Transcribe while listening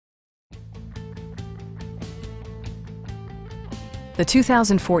the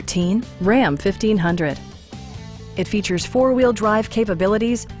 2014 Ram 1500. It features four-wheel drive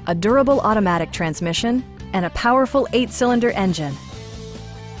capabilities, a durable automatic transmission, and a powerful 8-cylinder engine.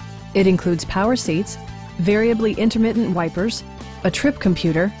 It includes power seats, variably intermittent wipers, a trip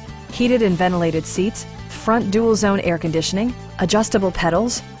computer, heated and ventilated seats, front dual-zone air conditioning, adjustable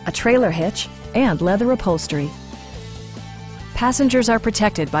pedals, a trailer hitch, and leather upholstery. Passengers are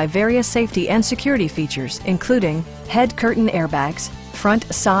protected by various safety and security features, including head curtain airbags, front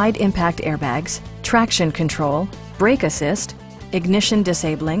side impact airbags, traction control, brake assist, ignition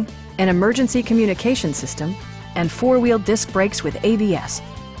disabling, an emergency communication system, and four-wheel disc brakes with ABS.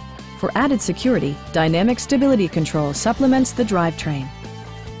 For added security, dynamic stability control supplements the drivetrain.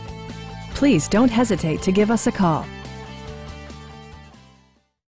 Please don't hesitate to give us a call.